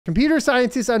Computer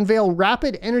scientists unveil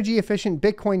rapid energy efficient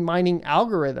Bitcoin mining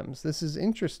algorithms. This is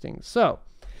interesting. So,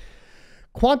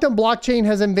 Quantum Blockchain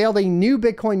has unveiled a new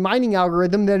Bitcoin mining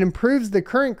algorithm that improves the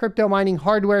current crypto mining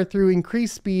hardware through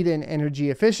increased speed and energy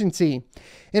efficiency.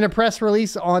 In a press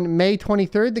release on May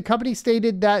 23rd, the company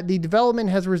stated that the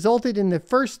development has resulted in the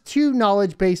first two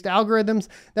knowledge-based algorithms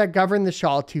that govern the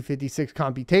SHA-256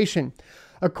 computation.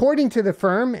 According to the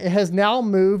firm, it has now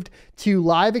moved to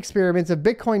live experiments of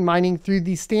Bitcoin mining through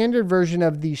the standard version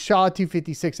of the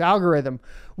SHA-256 algorithm,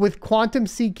 with Quantum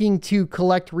seeking to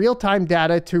collect real-time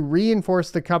data to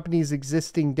reinforce the company's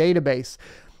existing database.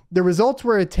 The results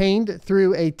were attained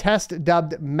through a test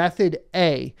dubbed Method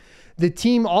A. The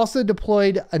team also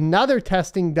deployed another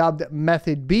testing dubbed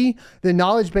Method B. The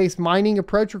knowledge-based mining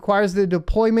approach requires the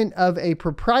deployment of a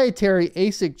proprietary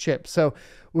ASIC chip. So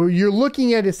you're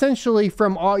looking at, essentially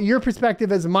from your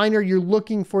perspective as a miner, you're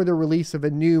looking for the release of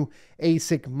a new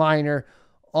ASIC miner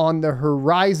on the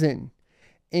horizon.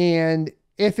 And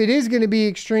if it is going to be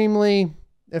extremely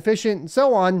efficient and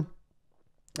so on,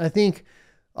 I think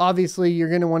obviously you're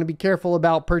going to want to be careful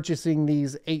about purchasing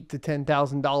these $8,000 to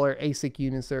 $10,000 ASIC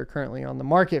units that are currently on the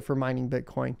market for mining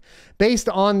Bitcoin. Based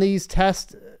on these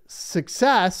test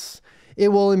success, it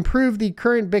will improve the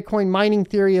current Bitcoin mining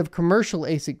theory of commercial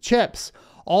ASIC chips.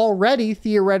 Already,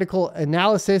 theoretical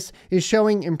analysis is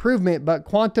showing improvement, but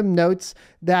Quantum notes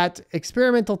that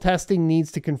experimental testing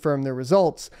needs to confirm the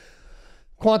results.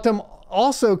 Quantum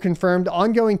also confirmed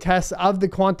ongoing tests of the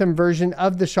quantum version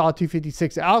of the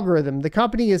SHA-256 algorithm. The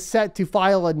company is set to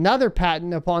file another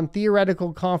patent upon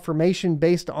theoretical confirmation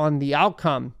based on the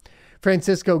outcome.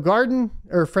 Francesco Gardin,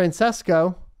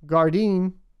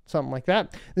 something like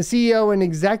that, the CEO and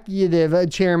executive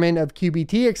chairman of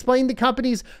QBT, explained the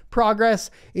company's progress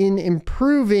in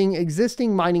improving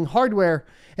existing mining hardware.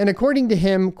 And according to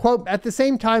him, quote, "At the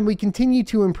same time, we continue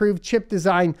to improve chip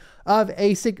design of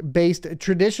ASIC-based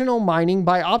traditional mining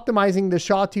by optimizing the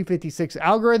SHA-256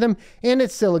 algorithm and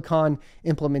its silicon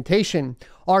implementation.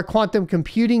 Our quantum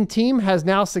computing team has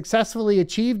now successfully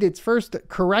achieved its first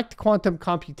correct quantum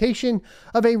computation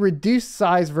of a reduced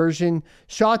size version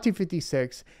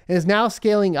SHA-256 and is now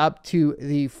scaling up to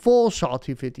the full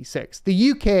SHA-256. The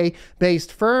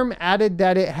UK-based firm added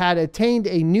that it had attained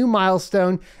a new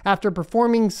milestone after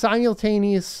performing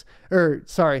simulations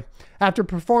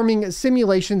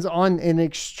on an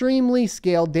extremely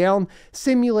scaled down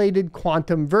simulated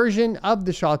quantum version of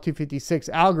the SHA-256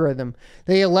 algorithm.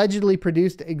 They allegedly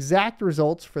produced exact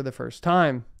results for the first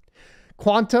time.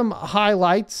 Quantum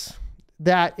highlights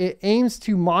that it aims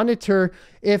to monitor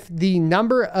if the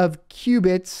number of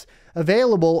qubits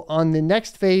available on the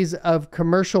next phase of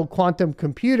commercial quantum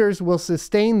computers will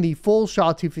sustain the full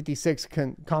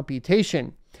SHA-256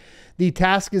 computation. The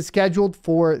task is scheduled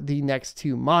for the next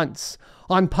 2 months.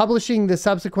 On publishing the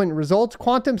subsequent results,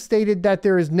 Quantum stated that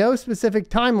there is no specific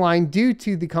timeline due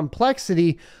to the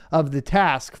complexity of the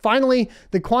task. Finally,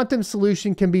 the quantum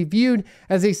solution can be viewed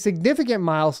as a significant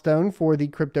milestone for the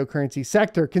cryptocurrency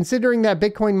sector, considering that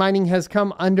Bitcoin mining has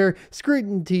come under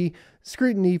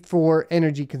scrutiny for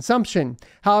energy consumption.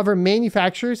 However,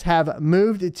 manufacturers have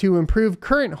moved to improve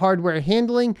current hardware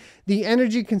handling the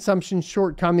energy consumption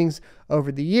shortcomings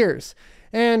over the years.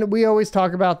 And we always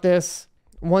talk about this.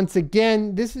 Once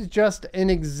again, this is just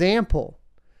an example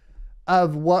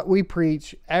of what we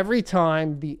preach every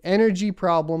time the energy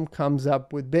problem comes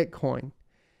up with Bitcoin.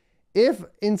 If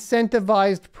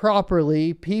incentivized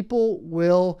properly, people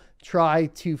will try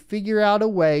to figure out a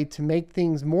way to make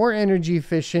things more energy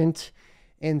efficient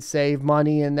and save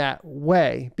money in that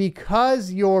way.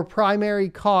 Because your primary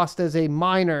cost as a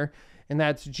miner, and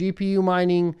that's GPU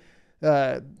mining,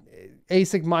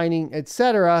 ASIC mining,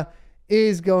 etc.,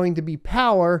 is going to be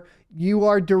power, you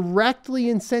are directly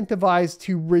incentivized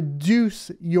to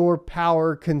reduce your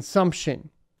power consumption.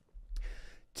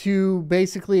 To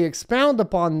basically expound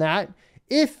upon that,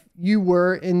 if you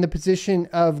were in the position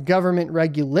of government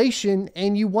regulation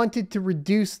and you wanted to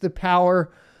reduce the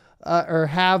power or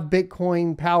have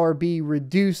Bitcoin power be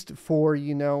reduced for,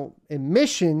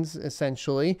 emissions,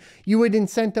 essentially, you would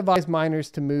incentivize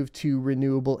miners to move to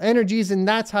renewable energies, and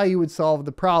that's how you would solve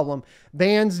the problem.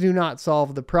 Bans do not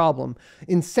solve the problem.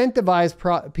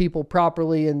 Incentivize people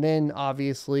properly, and then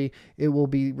obviously it will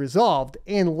be resolved.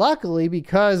 And luckily,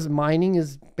 because mining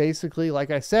is basically,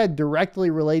 like I said, directly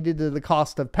related to the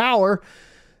cost of power,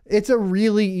 it's a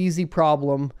really easy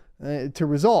problem to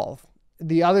resolve.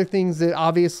 The other things that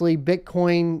obviously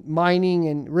Bitcoin mining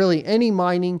and really any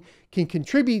mining can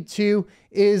contribute to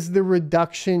is the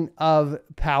reduction of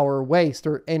power waste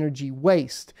or energy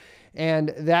waste.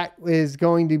 And that is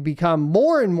going to become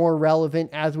more and more relevant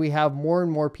as we have more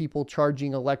and more people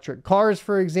charging electric cars,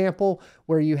 for example,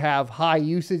 where you have high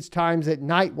usage times at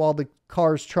night while the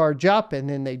cars charge up and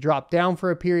then they drop down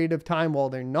for a period of time while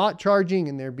they're not charging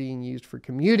and they're being used for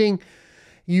commuting.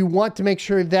 You want to make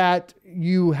sure that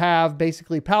you have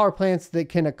basically power plants that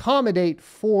can accommodate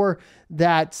for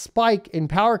that spike in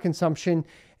power consumption.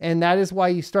 And that is why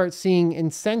you start seeing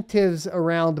incentives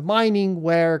around mining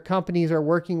where companies are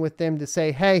working with them to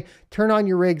say, hey, turn on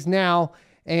your rigs now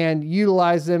and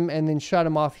utilize them and then shut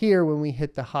them off here when we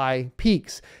hit the high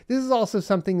peaks. This is also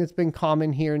something that's been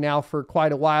common here now for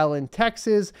quite a while in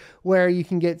Texas, where you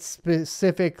can get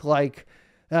specific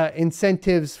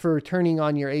incentives for turning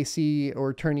on your AC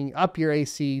or turning up your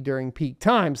AC during peak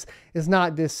times. Is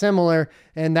not dissimilar,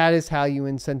 and that is how you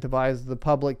incentivize the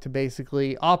public to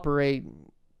basically operate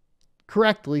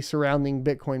correctly surrounding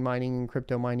Bitcoin mining and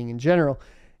crypto mining in general.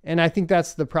 And I think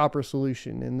that's the proper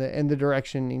solution and the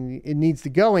direction it needs to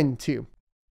go into.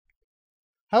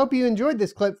 I hope you enjoyed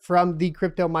this clip from the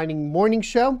Crypto Mining Morning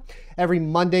Show every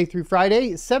Monday through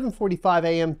Friday, 7:45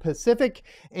 a.m. Pacific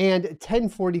and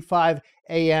 10:45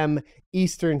 a.m.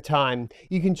 Eastern Time.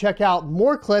 You can check out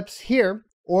more clips here,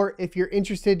 or if you're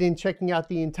interested in checking out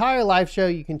the entire live show,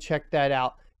 you can check that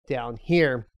out down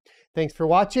here. Thanks for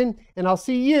watching, and I'll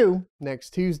see you next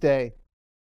Tuesday.